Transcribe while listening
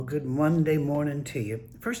good Monday morning to you.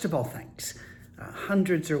 First of all, thanks.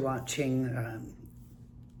 Hundreds are watching,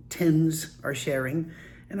 tens are sharing,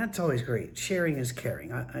 and that's always great. Sharing is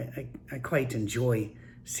caring. I quite enjoy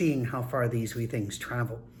seeing how far these wee things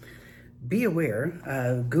travel. Be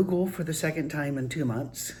aware, Google for the second time in 2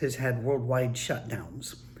 months has had worldwide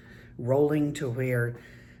shutdowns, rolling to where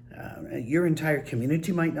your entire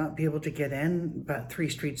community might not be able to get in, but 3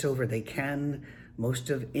 streets over they can.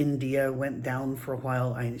 Most of India went down for a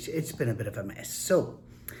while. It's been a bit of a mess. So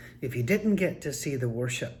if you didn't get to see the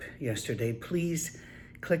worship yesterday, please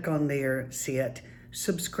click on there, see it,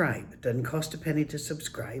 subscribe. It doesn't cost a penny to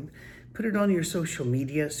subscribe. Put it on your social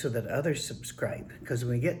media so that others subscribe, because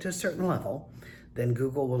when we get to a certain level, then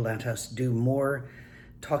Google will let us do more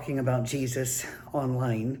talking about Jesus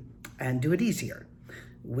online and do it easier.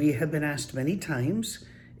 We have been asked many times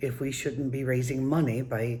if we shouldn't be raising money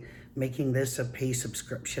by making this a pay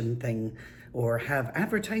subscription thing or have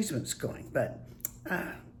advertisements going, but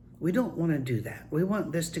we don't want to do that. We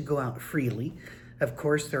want this to go out freely. Of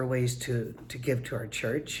course, there are ways to give to our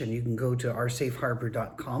church, and you can go to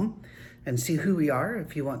oursafeharbor.com and see who we are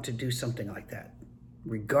if you want to do something like that.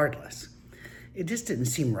 Regardless, it just didn't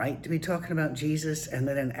seem right to be talking about Jesus and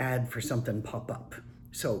then an ad for something pop up.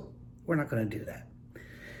 So we're not going to do that. I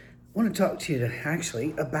want to talk to you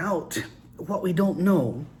actually about what we don't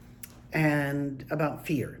know and about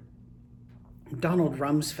fear. Donald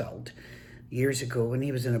Rumsfeld, years ago when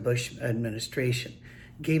he was in a Bush administration,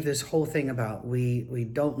 gave this whole thing about we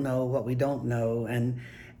don't know what we don't know, and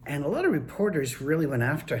a lot of reporters really went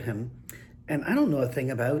after him. And I don't know a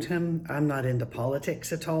thing about him. I'm not into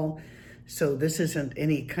politics at all, so this isn't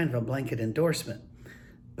any kind of a blanket endorsement.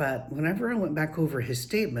 But whenever I went back over his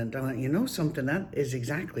statement, I went, you know something, that is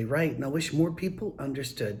exactly right. And I wish more people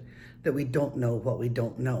understood that we don't know what we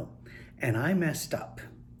don't know. And I messed up.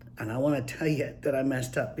 And I want to tell you that I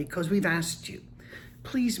messed up because we've asked you.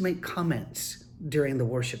 Please make comments during the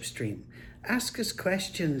worship stream. Ask us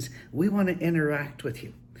questions. We want to interact with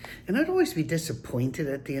you. And I'd always be disappointed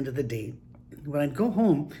at the end of the day when I'd go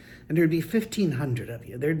home and there'd be 1,500 of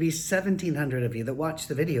you. There'd be 1,700 of you that watched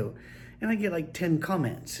the video. And I get like 10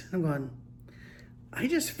 comments. I'm going, I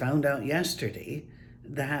just found out yesterday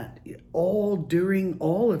that during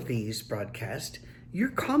all of these broadcasts, you're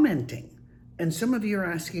commenting, and some of you are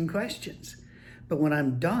asking questions. But when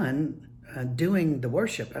I'm done doing the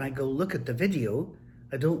worship and I go look at the video,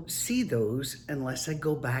 I don't see those unless I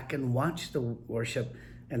go back and watch the worship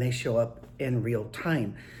and they show up in real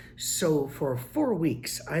time. So for 4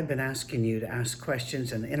 weeks, I've been asking you to ask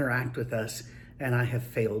questions and interact with us, and I have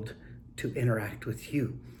failed to interact with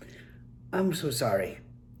you. I'm so sorry.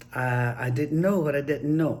 I didn't know what I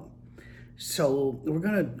didn't know. So we're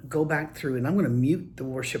going to go back through, and I'm going to mute the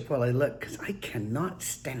worship while I look, because I cannot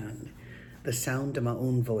stand the sound of my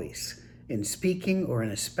own voice in speaking or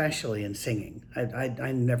especially in singing.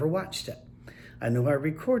 I never watched it. I know I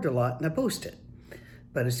record a lot and I post it.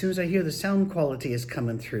 But as soon as I hear the sound quality is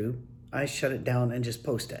coming through, I shut it down and just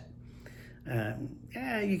post it.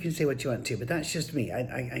 You can say what you want to, but that's just me.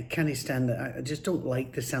 I can't stand that. I just don't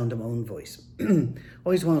like the sound of my own voice.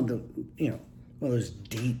 Always wanted one of those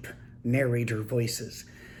deep narrator voices,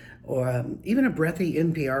 or even a breathy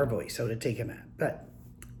NPR voice I would have taken that. But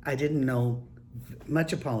I didn't know.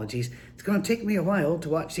 Much apologies. It's going to take me a while to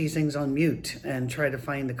watch these things on mute and try to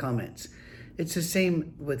find the comments. It's the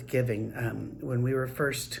same with giving. When we were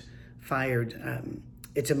first fired,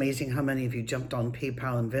 it's amazing how many of you jumped on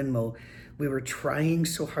PayPal and Venmo. We were trying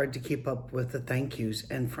so hard to keep up with the thank yous,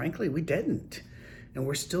 and frankly, we didn't. And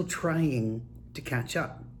we're still trying to catch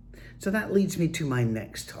up. So that leads me to my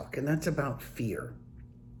next talk, and that's about fear.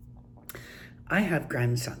 I have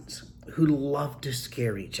grandsons who love to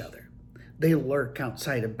scare each other. They lurk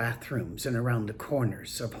outside of bathrooms and around the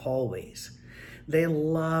corners of hallways. They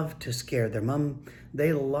love to scare their mom.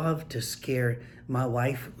 They love to scare my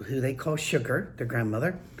wife, who they call Sugar, their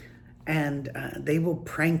grandmother. And they will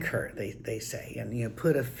prank her, they say, and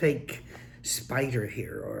put a fake spider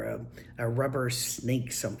here or a rubber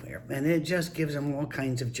snake somewhere. And it just gives them all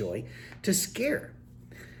kinds of joy to scare.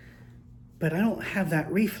 But I don't have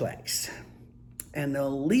that reflex. And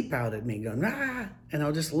they'll leap out at me going, ah, and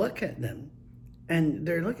I'll just look at them. And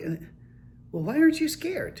they're looking, well, why aren't you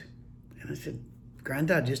scared? And I said,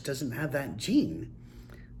 Granddad just doesn't have that gene.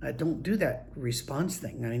 I don't do that response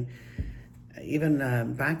thing. I mean, even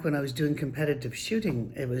back when I was doing competitive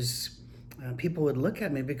shooting, it was, people would look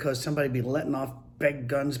at me because somebody would be letting off big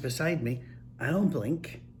guns beside me. I don't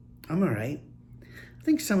blink. I'm all right. I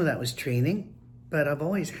think some of that was training, but I've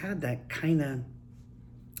always had that kind of,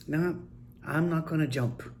 no, I'm not going to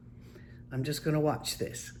jump. I'm just going to watch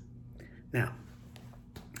this. Now,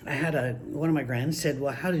 I had one of my grands said,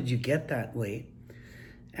 well, how did you get that way?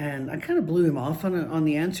 And I kind of blew him off on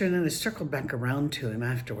the answer, and then I circled back around to him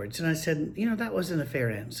afterwards. And I said, that wasn't a fair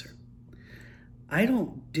answer. I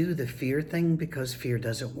don't do the fear thing because fear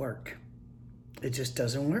doesn't work. It just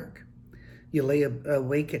doesn't work. You lay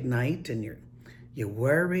awake at night and you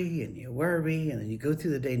worry and you worry, and then you go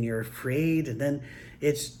through the day and you're afraid, and then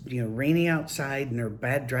it's rainy outside and there are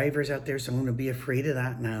bad drivers out there, so I'm going to be afraid of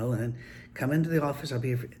that now. And then come into the office, I'll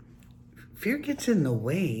be afraid. Fear gets in the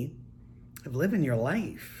way of living your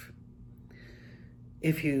life.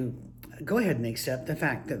 If you go ahead and accept the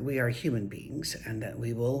fact that we are human beings and that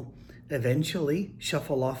we will eventually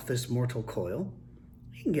shuffle off this mortal coil,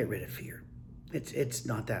 you can get rid of fear. It's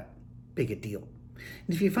not that big a deal.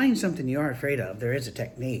 And if you find something you are afraid of, there is a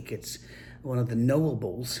technique. It's one of the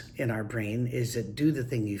knowables in our brain is that do the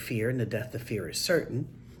thing you fear and the death of fear is certain.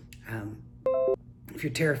 If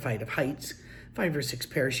you're terrified of heights, 5 or 6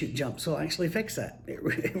 parachute jumps will actually fix that. It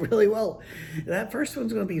really will. That first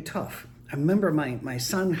one's going to be tough. I remember my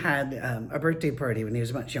son had a birthday party when he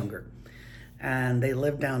was much younger. And they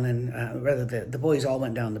lived down in, the boys all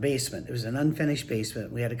went down the basement. It was an unfinished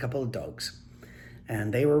basement. We had a couple of dogs.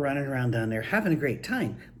 And they were running around down there having a great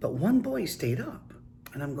time. But one boy stayed up.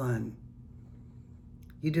 And I'm going,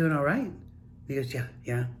 you doing all right? He goes, yeah.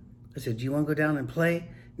 I said, do you want to go down and play?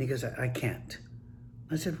 And he goes, I can't.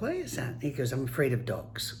 I said, why is that? He goes, I'm afraid of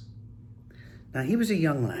dogs. Now, he was a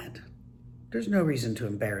young lad. There's no reason to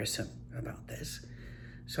embarrass him about this.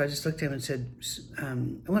 So I just looked at him and said,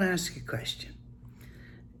 I want to ask you a question.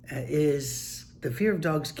 Is the fear of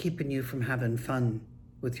dogs keeping you from having fun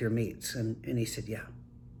with your mates? And he said, yeah.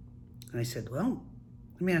 And I said, well,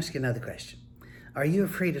 let me ask you another question. Are you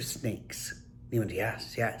afraid of snakes? He went,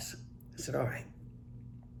 yes. I said, all right.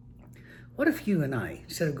 What if you and I,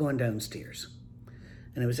 instead of going downstairs,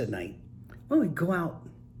 and it was at night, when we go out,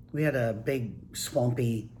 we had a big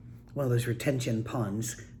swampy, one of those retention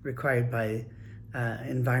ponds required by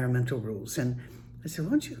environmental rules. And I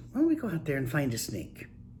said, why don't we go out there and find a snake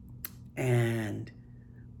and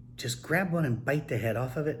just grab one and bite the head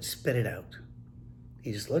off of it, spit it out.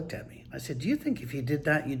 He just looked at me. I said, do you think if you did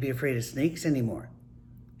that, you'd be afraid of snakes anymore?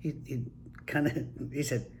 He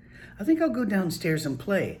said, I think I'll go downstairs and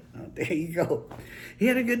play. Oh, there you go. He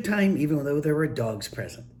had a good time, even though there were dogs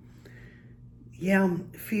present. Yeah,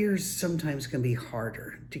 fears sometimes can be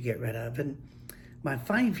harder to get rid of. And my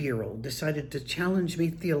 5-year-old decided to challenge me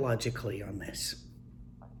theologically on this.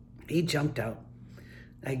 He jumped out,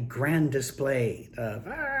 a grand display of,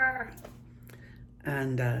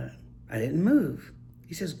 and I didn't move.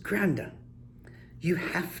 He says, Granda, you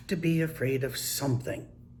have to be afraid of something.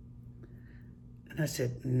 And I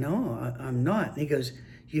said, no, I'm not. And he goes,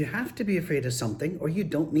 you have to be afraid of something or you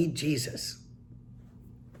don't need Jesus.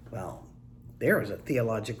 Well, there was a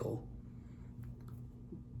theological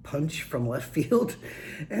punch from left field.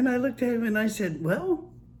 And I looked at him and I said,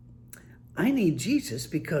 well, I need Jesus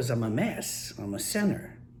because I'm a mess. I'm a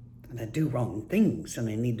sinner and I do wrong things and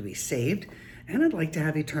I need to be saved. And I'd like to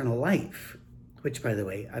have eternal life, which, by the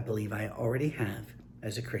way, I believe I already have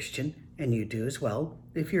as a Christian, and you do as well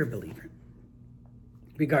if you're a believer.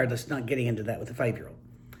 Regardless, not getting into that with a 5-year-old.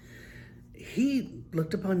 He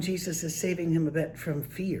looked upon Jesus as saving him a bit from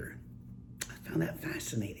fear. I found that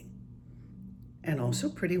fascinating and also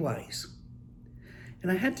pretty wise.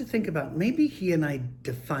 And I had to think about maybe he and I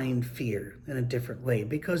defined fear in a different way,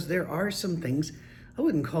 because there are some things, I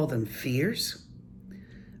wouldn't call them fears,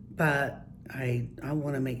 but I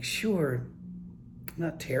want to make sure, I'm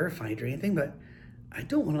not terrified or anything, but I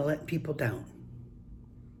don't want to let people down.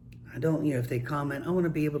 I don't, if they comment, I want to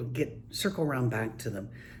be able to circle around back to them.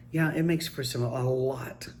 Yeah, it makes for a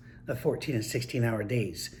lot of 14 and 16 hour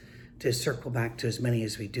days to circle back to as many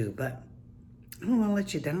as we do, but I don't want to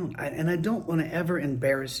let you down. And I don't want to ever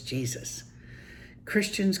embarrass Jesus.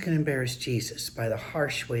 Christians can embarrass Jesus by the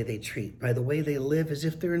harsh way they treat, by the way they live as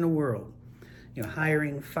if they're in a world.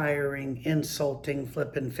 Hiring, firing, insulting,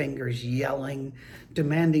 flipping fingers, yelling,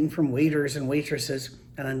 demanding from waiters and waitresses.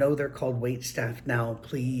 And I know they're called wait staff now.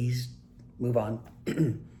 Please move on.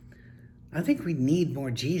 I think we need more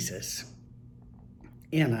Jesus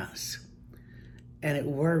in us. And it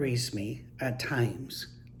worries me at times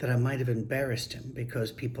that I might have embarrassed him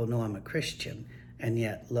because people know I'm a Christian. And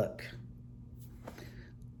yet, look,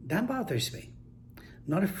 that bothers me.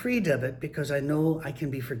 Not afraid of it because I know I can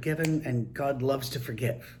be forgiven and God loves to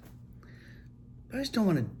forgive. But I just don't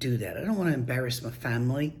want to do that. I don't want to embarrass my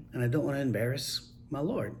family and I don't want to embarrass my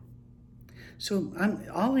Lord. So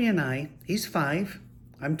Ollie and I, he's 5.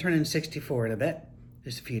 I'm turning 64 in a bit,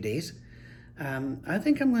 just a few days. I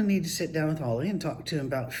think I'm going to need to sit down with Ollie and talk to him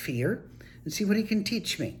about fear, and see what he can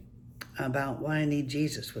teach me about why I need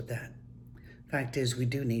Jesus with that. Fact is, we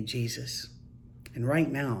do need Jesus. And right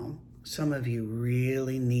now, some of you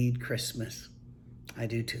really need Christmas. I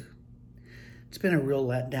do too. It's been a real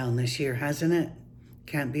letdown this year, hasn't it?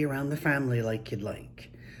 Can't be around the family like you'd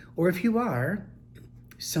like. Or if you are,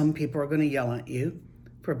 some people are going to yell at you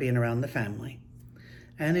for being around the family.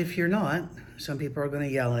 And if you're not, some people are going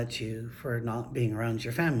to yell at you for not being around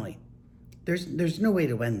your family. There's no way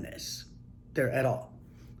to win this there at all.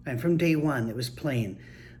 And from day one, it was plain.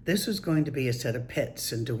 This was going to be a set of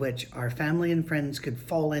pits into which our family and friends could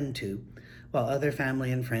fall into while other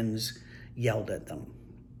family and friends yelled at them.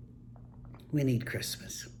 We need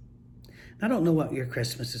Christmas. I don't know what your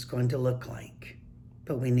Christmas is going to look like,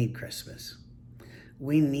 but we need Christmas.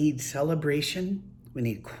 We need celebration. We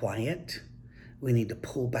need quiet. We need to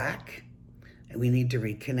pull back, and we need to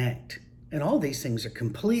reconnect. And all these things are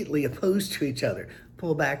completely opposed to each other.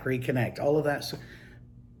 Pull back, reconnect, all of that.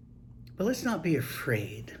 But let's not be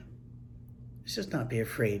afraid. Let's just not be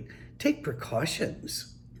afraid. Take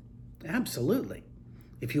precautions. Absolutely.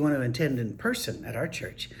 If you want to attend in person at our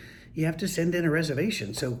church, you have to send in a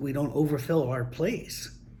reservation so we don't overfill our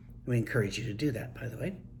place. We encourage you to do that, by the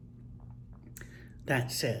way.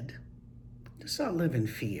 That said, let's not live in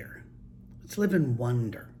fear. Let's live in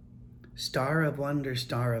wonder. Star of wonder,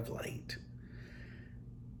 star of light.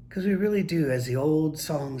 Because we really do, as the old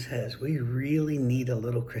song says, we really need a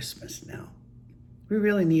little Christmas now. We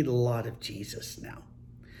really need a lot of Jesus now.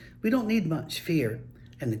 We don't need much fear.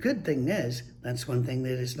 And the good thing is, that's one thing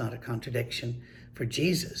that is not a contradiction. For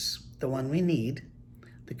Jesus, the one we need,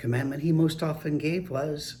 the commandment he most often gave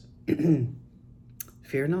was,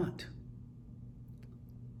 fear not.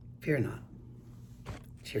 Fear not.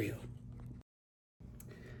 Cheerio.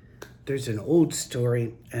 There's an old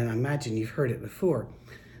story, and I imagine you've heard it before,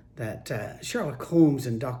 that Sherlock Holmes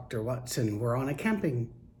and Dr. Watson were on a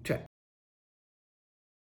camping